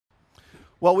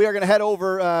Well, we are going to head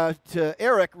over to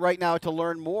Eric right now to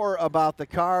learn more about the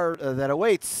car that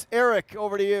awaits. Eric,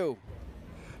 over to you.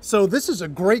 So this is a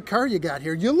great car you got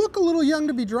here. You look a little young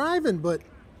to be driving, but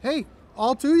hey,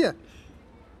 all to you.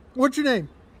 What's your name?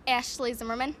 Ashley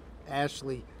Zimmerman.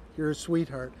 Ashley, you're a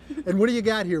sweetheart. And what do you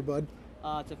got here, bud?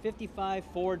 It's a 55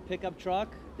 Ford pickup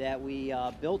truck that we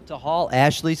built to haul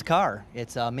Ashley's car.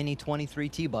 It's a Mini 23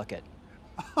 T-Bucket.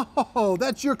 Oh,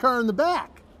 that's your car in the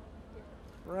back.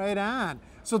 Right on.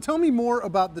 So tell me more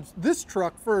about this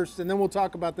truck first, and then we'll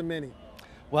talk about the Mini.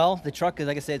 Well, the truck is,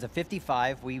 like I said, it's a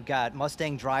 55. We've got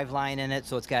Mustang driveline in it,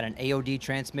 so it's got an AOD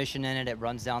transmission in it. It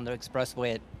runs down the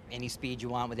expressway at any speed you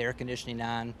want with air conditioning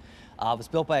on. It was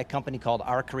built by a company called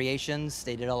R Creations.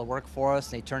 They did all the work for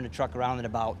us, and they turned the truck around in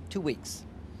about 2 weeks.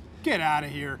 Get out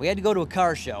of here. We had to go to a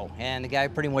car show, and the guy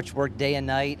pretty much worked day and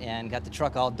night and got the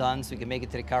truck all done so we could make it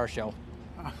to the car show.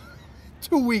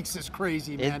 2 weeks is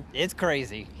crazy, man. It's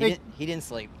crazy. He didn't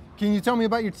sleep. Can you tell me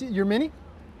about your Mini?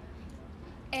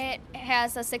 It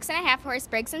has a 6.5 horse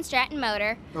Briggs & Stratton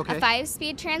motor, Okay. a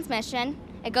 5-speed transmission.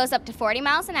 It goes up to 40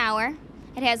 miles an hour.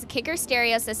 It has a kicker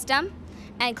stereo system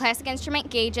and classic instrument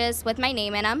gauges with my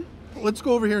name in them. Let's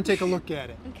go over here and take a look at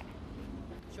it. Okay.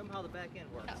 Show them how the back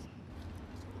end works.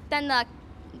 Then the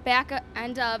back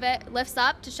end of it lifts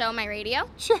up to show my radio.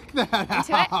 Check that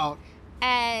Into it. out.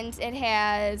 And it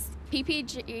has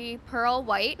PPG Pearl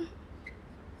White.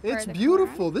 It's the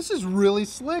beautiful. This is really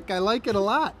slick. I like it a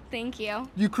lot. Thank you.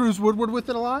 You cruise Woodward with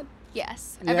it a lot?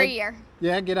 Yes, Yeah. every year.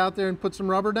 Yeah, get out there and put some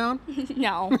rubber down?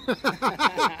 No.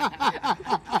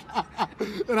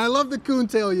 And I love the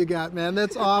coontail you got, man.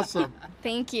 That's awesome.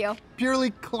 Thank you. Purely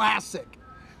classic.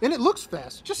 And it looks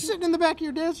fast. Just sitting in the back of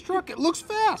your dad's truck, it looks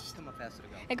fast. Come on, faster to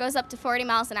go. It goes up to 40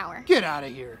 miles an hour. Get out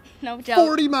of here. No joke.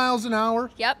 40 miles an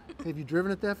hour? Yep. Have you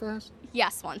driven it that fast?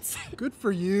 Yes, once. Good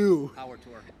for you. Power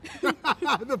tour.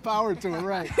 The power to it,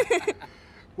 right.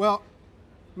 Well,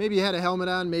 maybe you had a helmet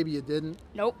on, maybe you didn't.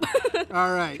 Nope.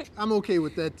 All right, I'm okay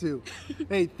with that too.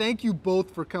 Hey, thank you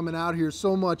both for coming out here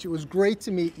so much. It was great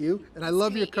to meet you, and I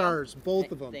love your meet you. cars,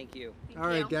 both of them. Thank you. All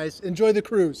right, you. guys, enjoy the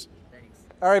cruise. Thanks.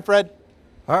 All right, Fred.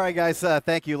 All right, guys,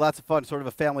 thank you. Lots of fun, sort of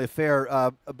a family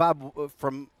affair. Bob,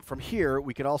 from here,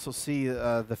 we could also see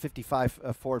the 55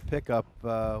 Ford pickup,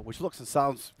 which looks and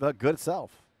sounds good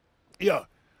itself. Yeah,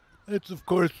 it's of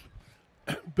course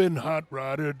been hot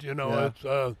rodded. You know, Yeah.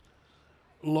 it's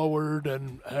lowered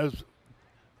and has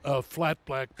flat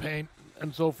black paint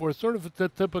and so forth. Sort of the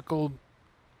typical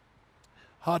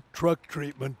hot truck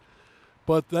treatment,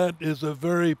 but that is a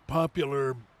very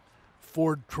popular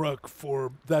Ford truck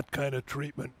for that kind of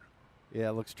treatment. Yeah,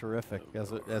 it looks terrific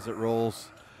as it rolls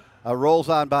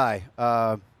on by.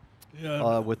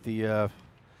 With the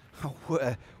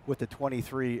with the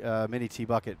 23 Mini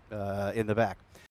T-Bucket in the back.